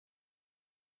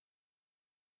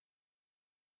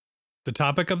The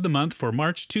topic of the month for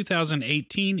March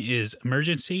 2018 is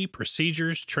Emergency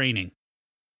Procedures Training.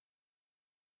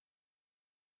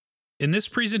 In this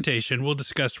presentation, we'll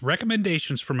discuss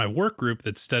recommendations from a work group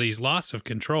that studies loss of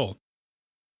control.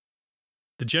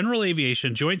 The General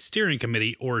Aviation Joint Steering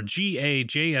Committee, or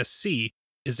GAJSC,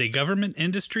 is a government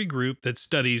industry group that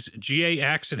studies GA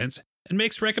accidents and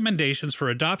makes recommendations for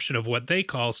adoption of what they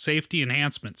call safety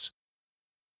enhancements.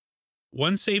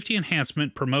 One safety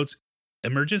enhancement promotes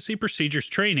emergency procedures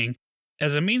training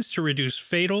as a means to reduce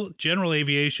fatal general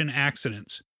aviation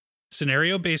accidents.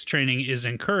 Scenario-based training is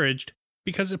encouraged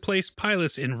because it places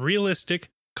pilots in realistic,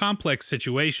 complex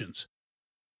situations.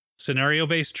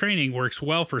 Scenario-based training works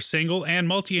well for single and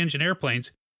multi-engine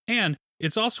airplanes, and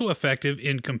it's also effective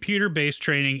in computer-based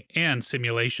training and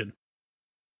simulation.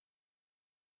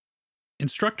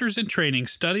 Instructors in training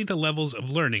study the levels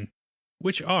of learning,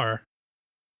 which are: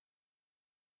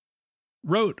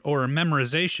 rote or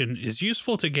memorization is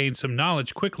useful to gain some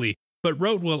knowledge quickly, but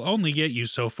rote will only get you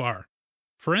so far.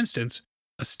 For instance,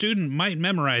 a student might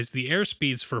memorize the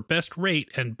airspeeds for best rate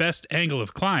and best angle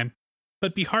of climb,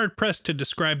 but be hard-pressed to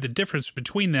describe the difference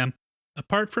between them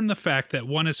apart from the fact that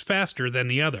one is faster than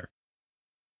the other.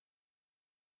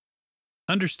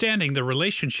 Understanding the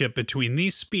relationship between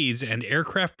these speeds and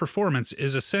aircraft performance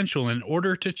is essential in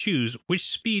order to choose which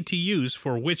speed to use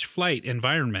for which flight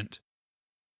environment.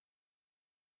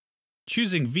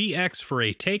 Choosing VX for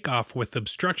a takeoff with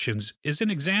obstructions is an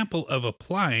example of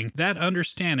applying that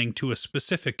understanding to a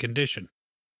specific condition.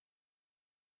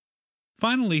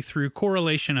 Finally, through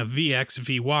correlation of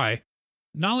VX-VY,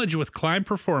 knowledge with climb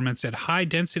performance at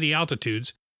high-density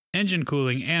altitudes, engine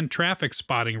cooling, and traffic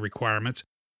spotting requirements,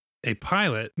 a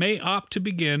pilot may opt to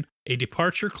begin a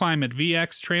departure climb at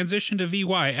VX, transition to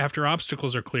VY after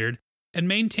obstacles are cleared, and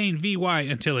maintain VY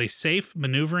until a safe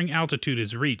maneuvering altitude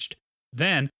is reached,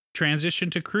 then transition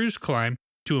to cruise climb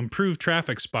to improve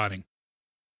traffic spotting.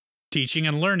 Teaching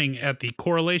and learning at the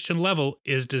correlation level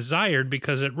is desired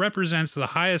because it represents the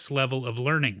highest level of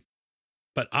learning.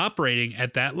 But operating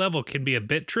at that level can be a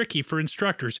bit tricky for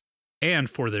instructors and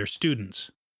for their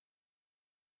students.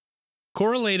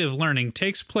 Correlative learning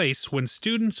takes place when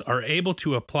students are able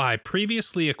to apply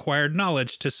previously acquired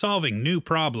knowledge to solving new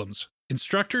problems.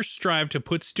 Instructors strive to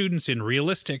put students in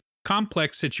realistic,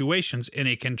 complex situations in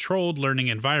a controlled learning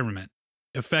environment.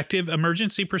 Effective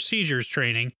emergency procedures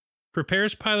training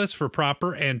prepares pilots for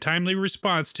proper and timely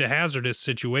response to hazardous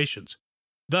situations.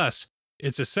 Thus,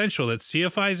 it's essential that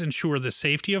CFIs ensure the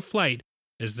safety of flight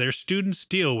as their students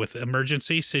deal with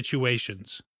emergency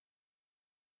situations.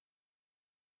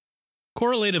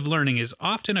 Correlative learning is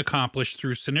often accomplished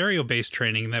through scenario-based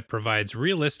training that provides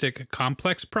realistic,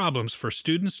 complex problems for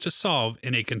students to solve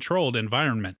in a controlled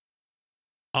environment.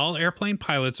 All airplane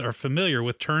pilots are familiar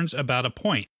with turns about a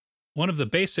point, one of the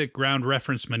basic ground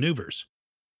reference maneuvers.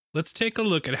 Let's take a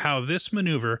look at how this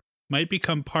maneuver might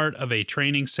become part of a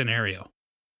training scenario.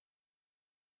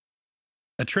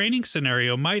 A training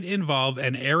scenario might involve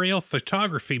an aerial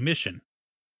photography mission.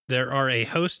 There are a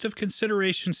host of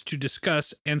considerations to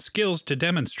discuss and skills to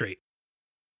demonstrate.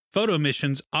 Photo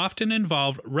missions often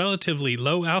involve relatively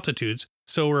low altitudes,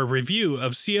 so a review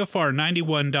of CFR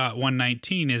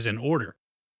 91.119 is in order.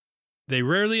 They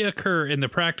rarely occur in the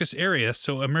practice area,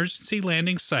 so emergency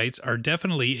landing sites are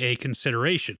definitely a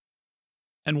consideration.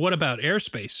 And what about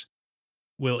airspace?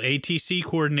 Will ATC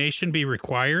coordination be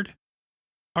required?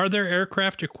 Are there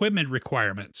aircraft equipment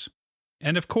requirements?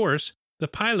 And of course, the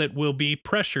pilot will be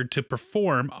pressured to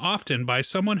perform often by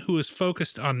someone who is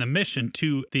focused on the mission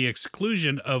to the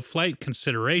exclusion of flight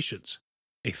considerations.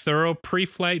 A thorough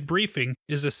pre-flight briefing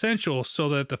is essential so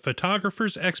that the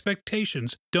photographer's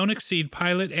expectations don't exceed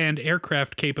pilot and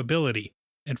aircraft capability.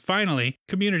 And finally,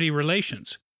 community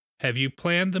relations. Have you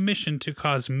planned the mission to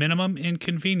cause minimum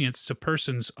inconvenience to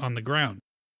persons on the ground?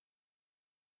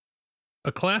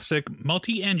 A classic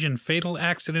multi-engine fatal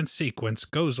accident sequence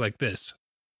goes like this.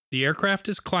 The aircraft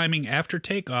is climbing after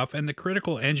takeoff and the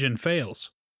critical engine fails.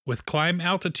 With climb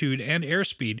altitude and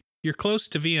airspeed, you're close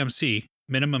to VMC,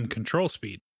 minimum control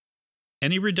speed.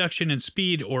 Any reduction in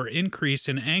speed or increase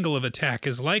in angle of attack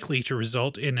is likely to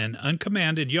result in an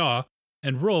uncommanded yaw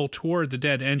and roll toward the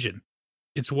dead engine.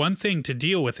 It's one thing to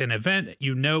deal with an event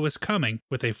you know is coming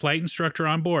with a flight instructor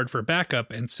on board for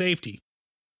backup and safety.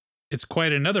 It's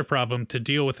quite another problem to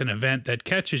deal with an event that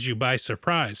catches you by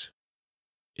surprise.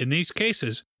 In these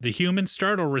cases, the human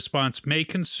startle response may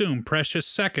consume precious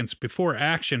seconds before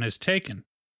action is taken.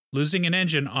 Losing an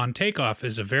engine on takeoff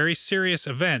is a very serious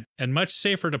event and much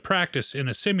safer to practice in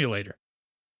a simulator.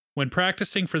 When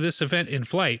practicing for this event in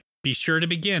flight, Be sure to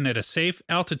begin at a safe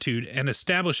altitude and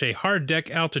establish a hard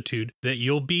deck altitude that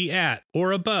you'll be at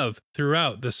or above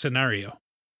throughout the scenario.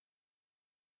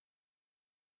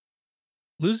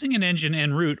 Losing an engine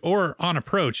en route or on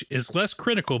approach is less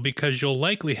critical because you'll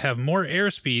likely have more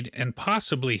airspeed and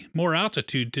possibly more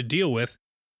altitude to deal with,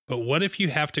 but what if you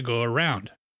have to go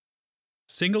around?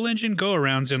 Single-engine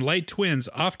go-arounds in light twins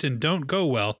often don't go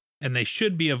well, and they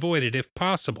should be avoided if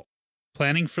possible.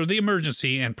 Planning for the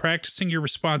emergency and practicing your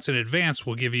response in advance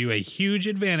will give you a huge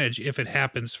advantage if it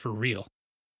happens for real.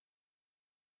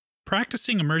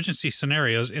 Practicing emergency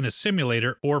scenarios in a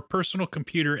simulator or personal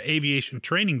computer aviation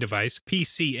training device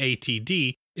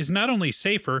 (PCATD) is not only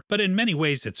safer, but in many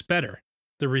ways it's better.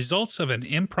 The results of an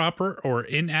improper or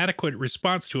inadequate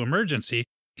response to emergency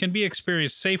can be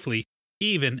experienced safely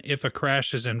even if a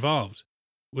crash is involved.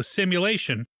 With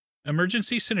simulation,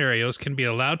 emergency scenarios can be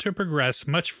allowed to progress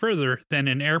much further than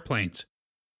in airplanes.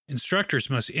 Instructors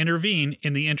must intervene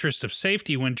in the interest of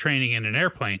safety when training in an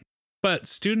airplane, but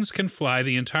students can fly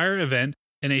the entire event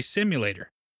in a simulator.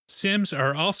 Sims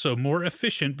are also more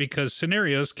efficient because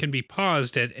scenarios can be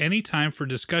paused at any time for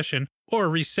discussion or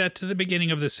reset to the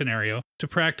beginning of the scenario to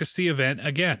practice the event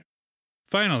again.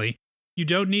 Finally, you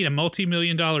don't need a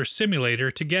multi-million-dollar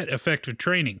simulator to get effective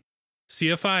training.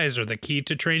 CFIs are the key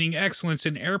to training excellence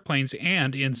in airplanes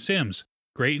and in sims.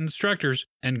 Great instructors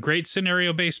and great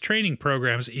scenario-based training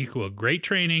programs equal great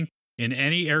training in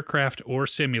any aircraft or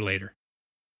simulator.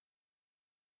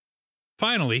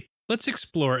 Finally, let's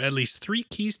explore at least 3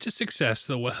 keys to success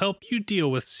that will help you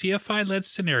deal with CFI-led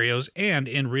scenarios and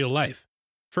in real life.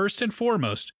 First and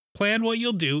foremost, plan what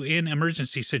you'll do in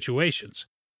emergency situations.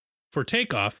 For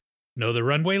takeoff, know the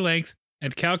runway length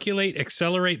and calculate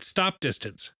accelerate stop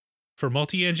distance. For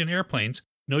multi-engine airplanes,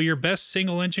 know your best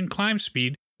single-engine climb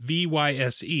speed,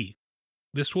 VYSE.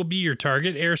 This will be your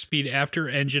target airspeed after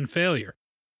engine failure.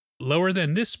 Lower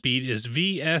than this speed is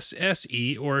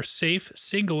VSSE, or safe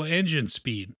single-engine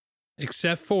speed.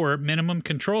 Except for minimum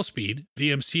control speed,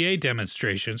 VMCA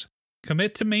demonstrations,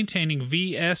 commit to maintaining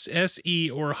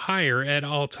VSSE or higher at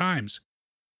all times.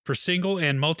 For single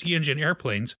and multi-engine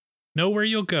airplanes, know where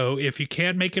you'll go if you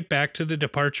can't make it back to the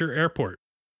departure airport.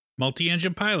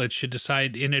 Multi-engine pilots should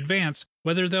decide in advance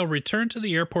whether they'll return to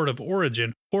the airport of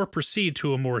origin or proceed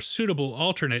to a more suitable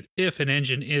alternate if an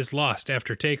engine is lost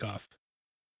after takeoff.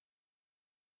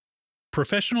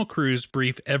 Professional crews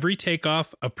brief every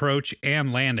takeoff, approach,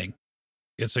 and landing.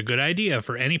 It's a good idea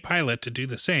for any pilot to do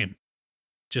the same.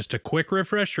 Just a quick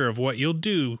refresher of what you'll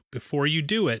do before you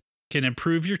do it can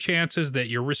improve your chances that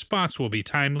your response will be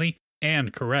timely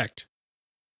and correct.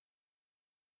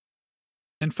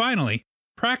 And finally,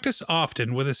 practice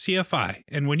often with a CFI,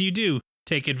 and when you do,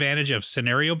 take advantage of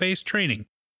scenario-based training.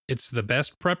 It's the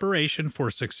best preparation for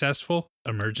successful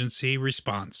emergency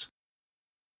response.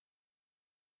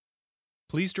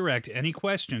 Please direct any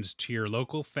questions to your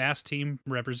local FAST team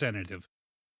representative.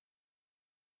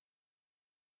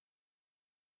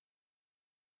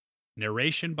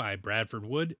 Narration by Bradford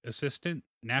Wood, Assistant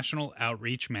National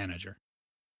Outreach Manager.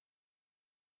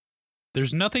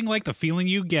 There's nothing like the feeling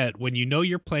you get when you know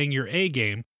you're playing your A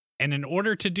game, and in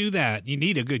order to do that, you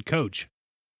need a good coach.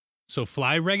 So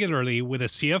fly regularly with a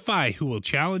CFI who will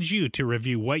challenge you to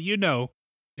review what you know,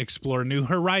 explore new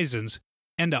horizons,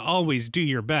 and to always do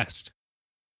your best.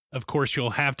 Of course,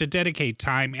 you'll have to dedicate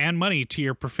time and money to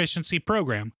your proficiency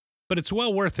program, but it's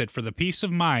well worth it for the peace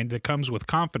of mind that comes with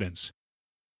confidence.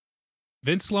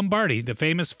 Vince Lombardi, the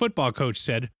famous football coach,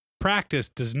 said, "Practice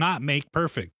does not make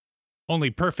perfect.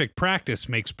 Only perfect practice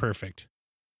makes perfect."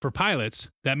 For pilots,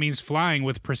 that means flying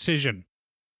with precision.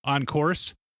 On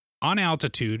course, on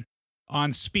altitude,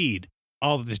 on speed,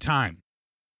 all the time.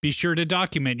 Be sure to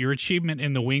document your achievement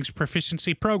in the Wings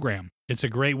Proficiency Program. It's a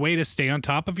great way to stay on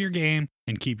top of your game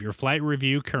and keep your flight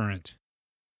review current.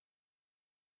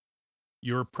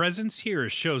 Your presence here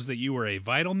shows that you are a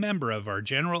vital member of our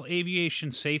general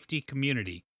aviation safety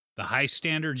community. The high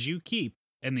standards you keep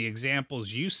and the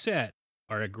examples you set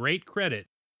are a great credit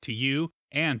to you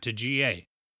and to GA.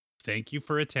 Thank you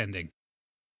for attending.